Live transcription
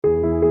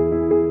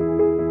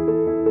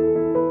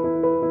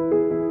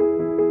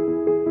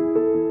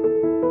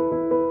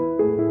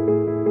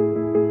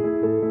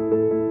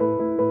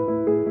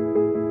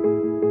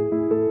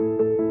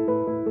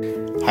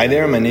Hi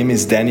there, my name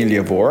is Daniel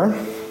Javor.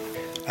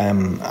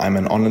 I'm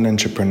an online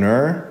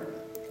entrepreneur.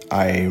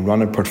 I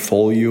run a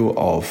portfolio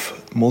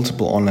of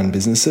multiple online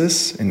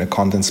businesses in the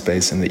content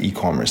space and the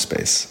e-commerce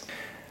space.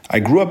 I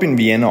grew up in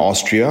Vienna,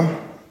 Austria,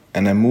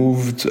 and I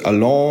moved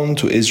alone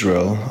to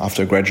Israel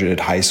after I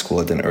graduated high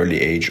school at an early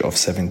age of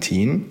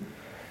 17.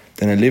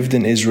 Then I lived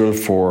in Israel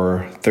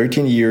for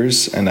 13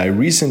 years, and I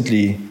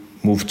recently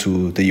moved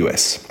to the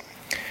US.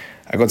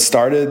 I got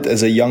started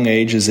as a young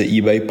age as an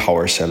eBay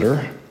power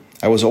seller.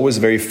 I was always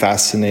very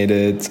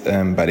fascinated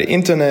by the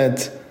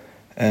internet,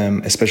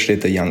 especially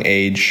at a young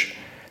age.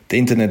 The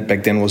internet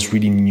back then was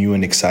really new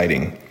and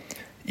exciting.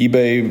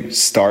 eBay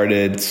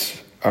started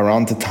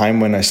around the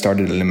time when I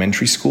started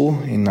elementary school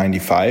in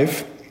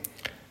 95.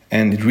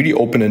 And it really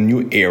opened a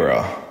new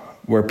era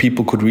where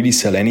people could really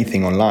sell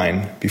anything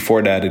online.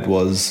 Before that, it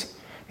was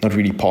not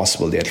really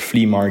possible. They had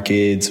flea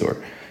markets, or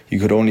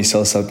you could only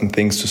sell certain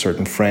things to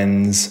certain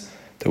friends.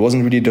 There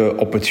wasn't really the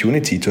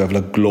opportunity to have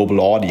a global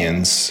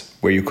audience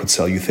where you could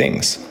sell you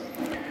things.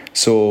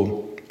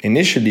 So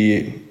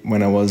initially,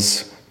 when I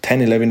was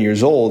 10, 11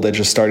 years old, I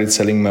just started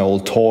selling my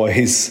old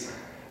toys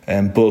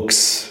and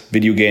books,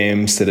 video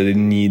games that I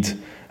didn't need.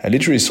 I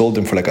literally sold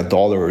them for like $1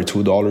 or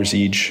 $2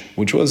 each,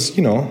 which was,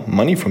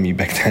 money for me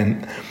back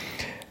then.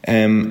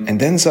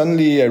 And then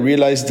suddenly I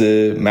realized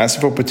the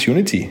massive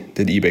opportunity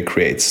that eBay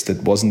creates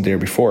that wasn't there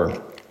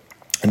before.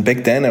 And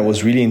back then I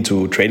was really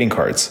into trading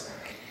cards.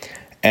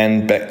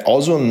 And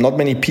also not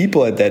many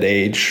people at that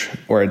age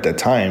or at that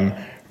time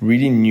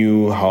really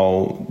knew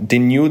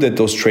that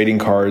those trading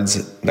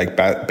cards, like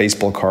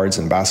baseball cards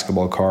and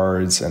basketball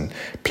cards and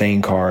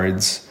playing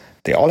cards,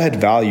 they all had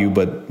value,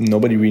 but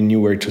nobody really knew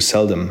where to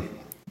sell them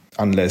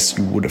unless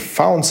you would have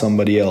found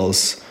somebody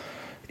else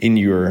in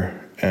your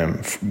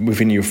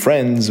within your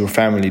friends or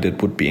family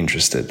that would be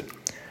interested.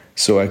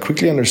 So I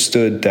quickly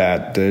understood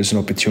that there's an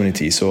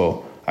opportunity.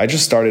 So I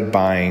just started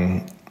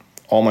buying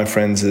all my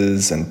friends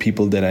and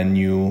people that I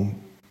knew,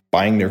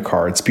 buying their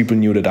cards. People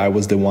knew that I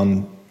was the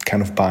one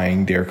kind of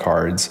buying their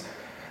cards.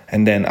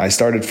 And then I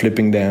started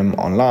flipping them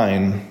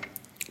online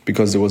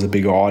because there was a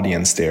bigger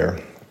audience there.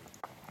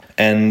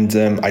 And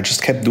I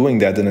just kept doing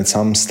that. And at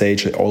some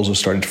stage, I also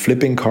started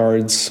flipping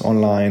cards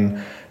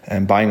online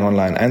and buying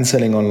online and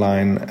selling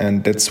online.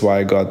 And that's why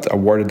I got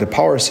awarded the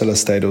power seller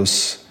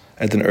status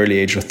at an early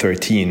age of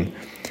 13.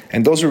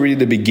 And those were really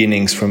the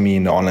beginnings for me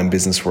in the online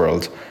business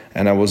world.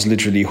 And I was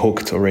literally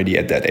hooked already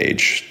at that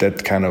age.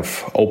 That kind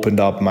of opened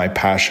up my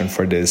passion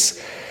for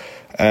this.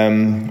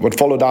 What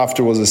followed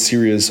after was a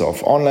series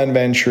of online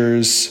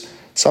ventures,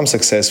 some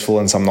successful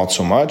and some not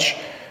so much.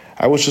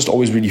 I was just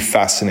always really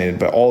fascinated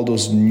by all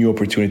those new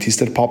opportunities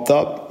that popped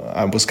up.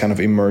 I was kind of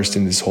immersed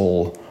in this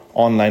whole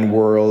online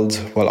world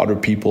while other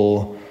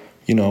people,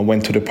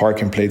 went to the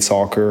park and played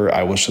soccer.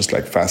 I was just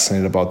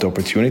fascinated about the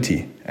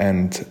opportunity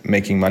and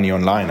making money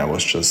online. I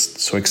was just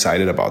so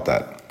excited about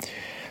that.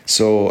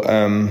 So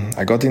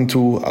I got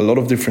into a lot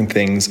of different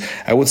things.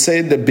 I would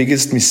say the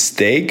biggest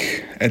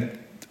mistake at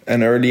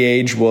an early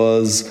age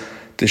was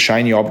the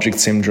shiny object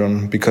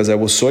syndrome, because I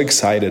was so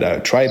excited. I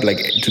tried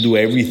to do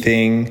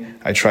everything.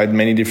 I tried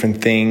many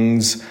different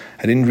things.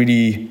 I didn't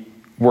really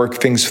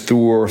work things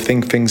through or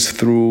think things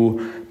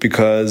through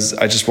because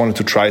I just wanted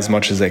to try as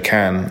much as I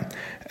can.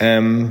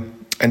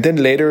 And then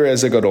later,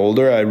 as I got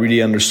older, I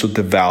really understood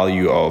the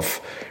value of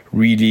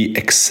really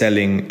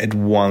excelling at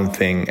one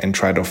thing and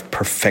tried of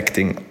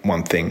perfecting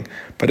one thing.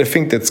 But I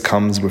think that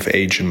comes with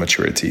age and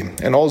maturity,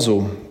 and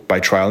also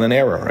by trial and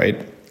error,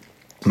 right?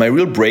 My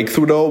real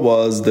breakthrough, though,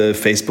 was the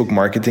Facebook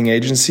marketing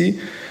agency.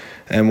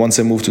 And once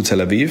I moved to Tel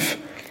Aviv,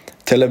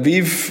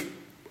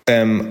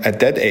 at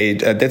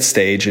that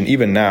stage, and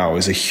even now,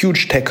 is a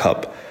huge tech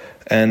hub.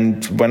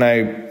 And when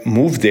I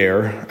moved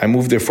there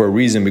for a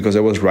reason, because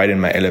I was right in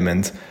my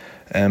element.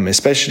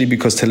 Especially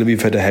because Tel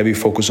Aviv had a heavy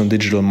focus on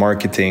digital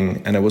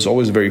marketing, and I was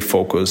always very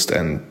focused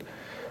and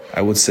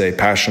I would say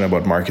passionate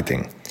about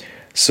marketing.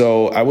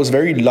 So I was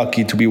very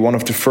lucky to be one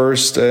of the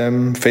first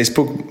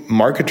Facebook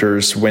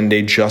marketers when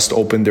they just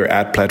opened their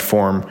ad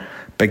platform.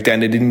 Back then,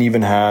 they didn't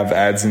even have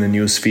ads in the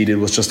news feed. It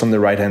was just on the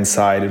right-hand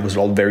side. It was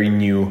all very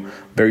new,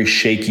 very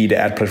shaky. The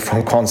ad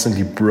platform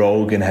constantly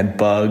broke and had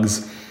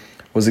bugs.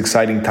 It was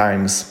exciting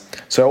times.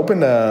 So I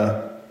opened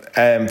a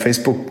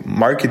Facebook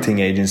marketing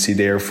agency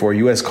there for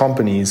US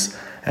companies,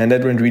 and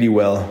that went really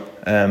well.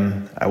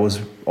 I was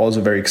also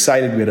very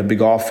excited. We had a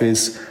big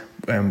office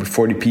with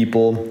 40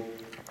 people.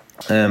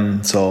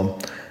 So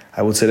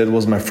I would say that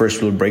was my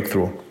first little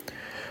breakthrough.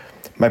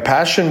 My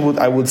passion,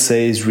 I would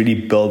say, is really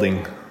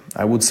building.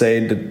 I would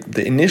say that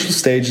the initial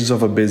stages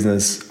of a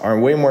business are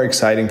way more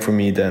exciting for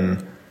me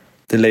than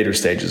the later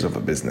stages of a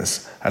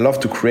business. I love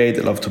to create,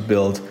 I love to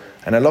build,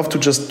 and I love to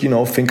just,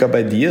 think up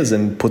ideas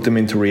and put them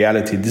into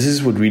reality. This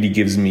is what really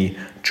gives me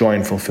joy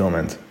and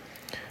fulfillment.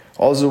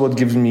 Also, what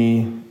gives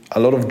me a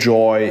lot of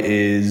joy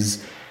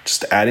is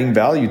just adding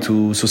value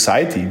to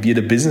society via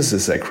the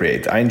businesses I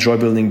create. I enjoy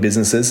building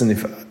businesses, and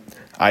if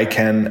I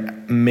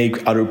can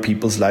make other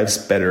people's lives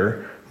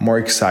better, more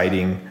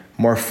exciting,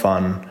 more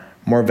fun,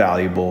 more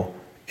valuable,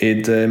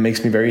 it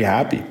makes me very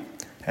happy.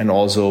 And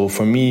also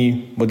for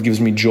me, what gives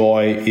me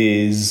joy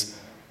is,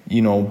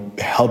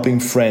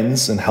 helping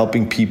friends and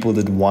helping people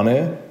that want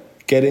to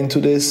get into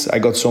this. I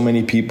got so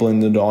many people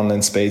into the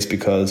online space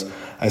because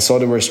I saw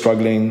they were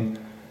struggling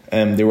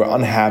and they were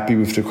unhappy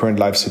with their current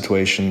life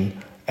situation.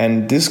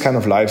 And this kind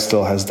of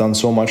lifestyle has done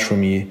so much for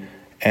me.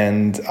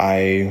 And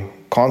I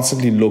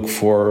constantly look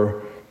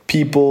for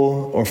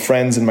people or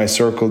friends in my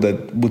circle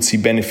that would see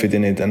benefit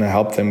in it, and I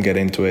help them get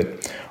into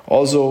it.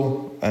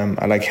 Also,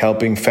 I like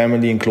helping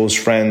family and close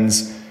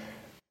friends.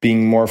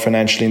 Being more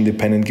financially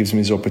independent gives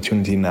me this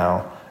opportunity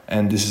now,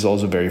 and this is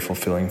also very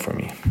fulfilling for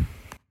me.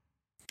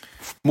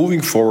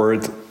 Moving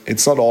forward,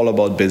 it's not all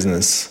about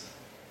business.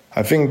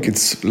 I think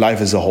it's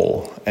life as a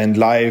whole, and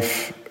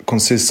life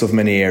consists of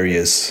many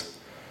areas.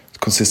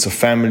 It consists of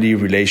family,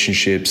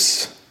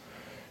 relationships,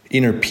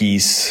 inner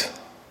peace,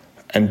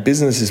 and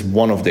business is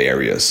one of the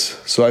areas.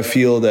 So I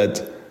feel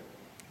that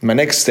my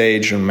next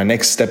stage and my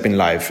next step in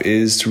life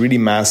is to really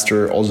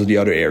master also the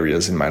other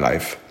areas in my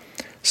life.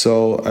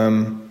 So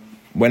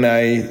when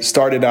I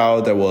started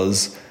out, I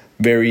was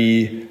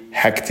very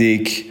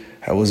hectic.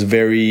 I was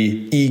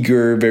very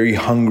eager, very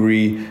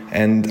hungry.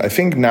 And I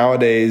think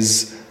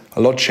nowadays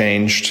a lot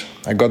changed.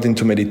 I got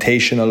into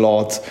meditation a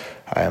lot.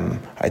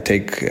 I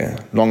take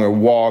longer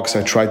walks.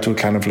 I try to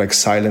kind of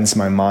silence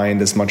my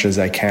mind as much as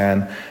I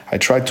can. I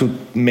try to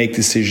make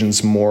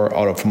decisions more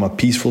from a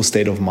peaceful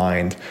state of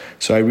mind.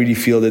 So I really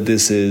feel that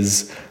this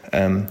is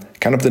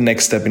kind of the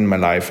next step in my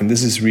life. And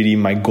this is really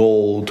my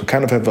goal, to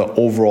kind of have an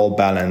overall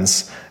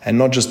balance and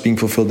not just being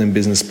fulfilled in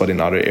business, but in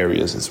other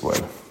areas as well.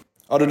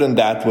 Other than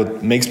that,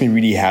 what makes me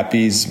really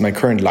happy is my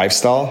current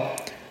lifestyle.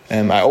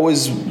 I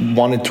always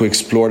wanted to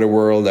explore the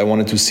world. I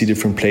wanted to see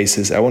different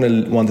places. I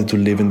wanted to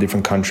live in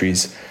different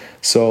countries.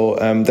 So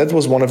that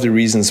was one of the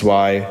reasons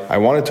why I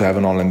wanted to have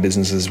an online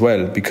business as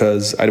well,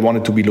 because I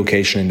wanted to be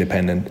location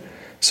independent.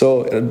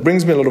 So it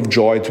brings me a lot of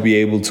joy to be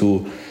able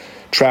to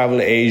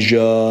travel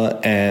Asia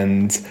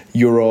and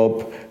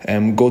Europe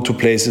and go to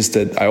places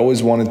that I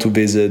always wanted to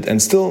visit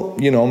and still,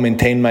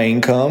 maintain my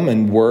income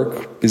and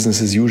work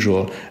business as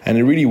usual. And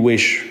I really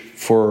wish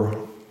for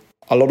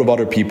a lot of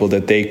other people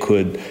that they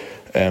could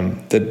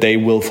that they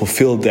will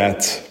fulfill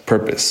that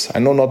purpose. I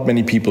know not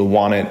many people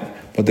want it,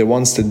 but the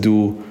ones that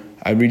do,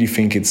 I really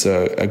think it's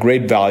a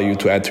great value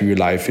to add to your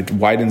life. It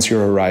widens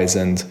your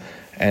horizon,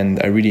 and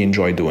I really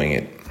enjoy doing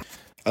it.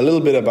 A little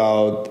bit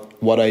about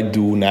what I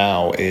do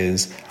now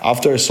is,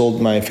 after I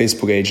sold my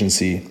Facebook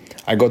agency,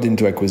 I got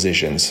into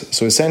acquisitions.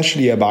 So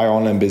essentially, I buy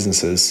online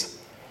businesses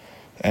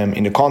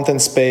in the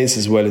content space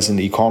as well as in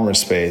the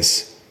e-commerce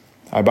space.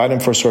 I buy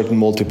them for a certain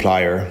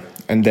multiplier.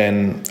 And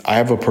then I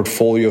have a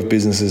portfolio of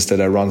businesses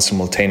that I run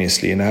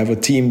simultaneously. And I have a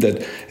team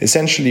that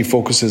essentially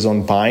focuses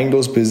on buying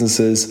those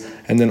businesses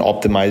and then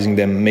optimizing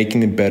them,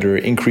 making it better,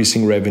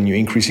 increasing revenue,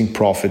 increasing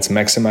profits,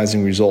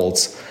 maximizing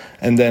results.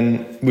 And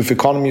then with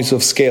economies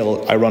of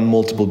scale, I run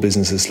multiple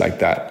businesses like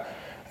that.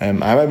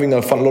 I'm having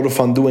a lot of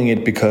fun doing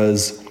it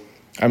because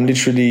I'm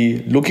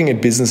literally looking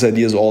at business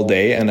ideas all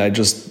day, and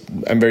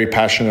I'm very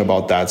passionate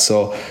about that.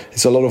 So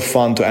it's a lot of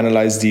fun to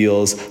analyze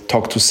deals,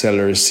 talk to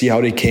sellers, see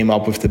how they came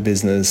up with the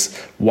business,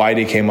 why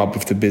they came up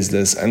with the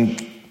business,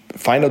 and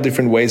find out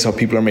different ways how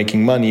people are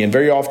making money. And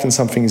very often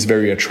something is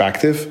very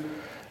attractive,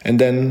 and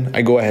then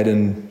I go ahead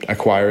and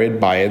acquire it,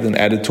 buy it, and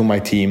add it to my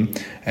team.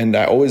 And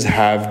I always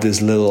have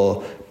this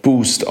little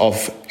boost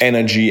of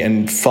energy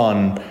and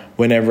fun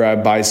whenever I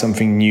buy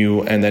something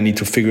new and I need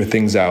to figure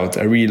things out.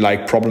 I really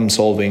like problem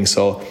solving,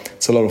 so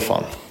it's a lot of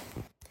fun.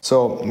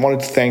 So I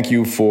wanted to thank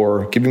you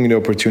for giving me the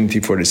opportunity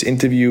for this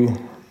interview.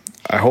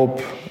 I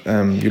hope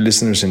your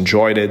listeners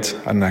enjoyed it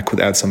and I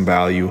could add some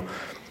value.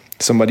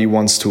 If somebody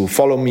wants to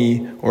follow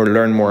me or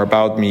learn more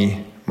about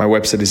me, my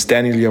website is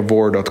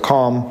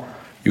danielyavor.com.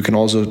 You can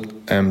also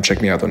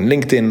check me out on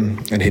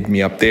LinkedIn and hit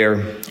me up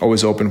there.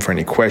 Always open for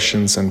any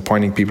questions and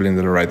pointing people in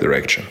the right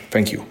direction.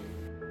 Thank you.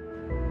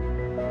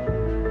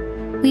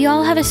 We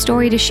all have a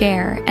story to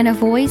share and a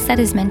voice that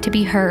is meant to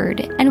be heard,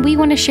 and we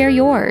want to share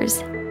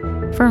yours.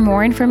 For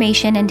more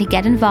information and to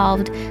get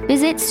involved,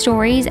 visit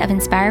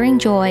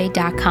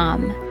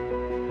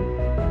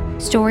storiesofinspiringjoy.com.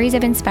 Stories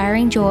of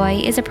Inspiring Joy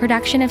is a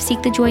production of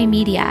Seek the Joy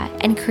Media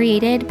and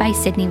created by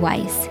Sydney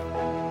Weiss.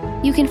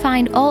 You can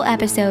find all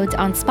episodes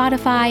on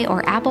Spotify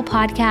or Apple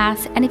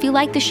Podcasts, and if you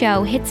like the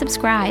show, hit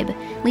subscribe,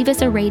 leave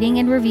us a rating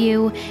and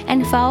review,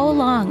 and follow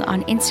along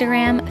on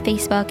Instagram,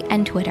 Facebook,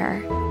 and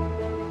Twitter.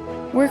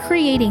 We're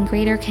creating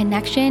greater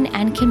connection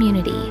and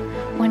community,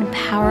 one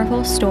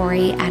powerful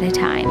story at a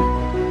time.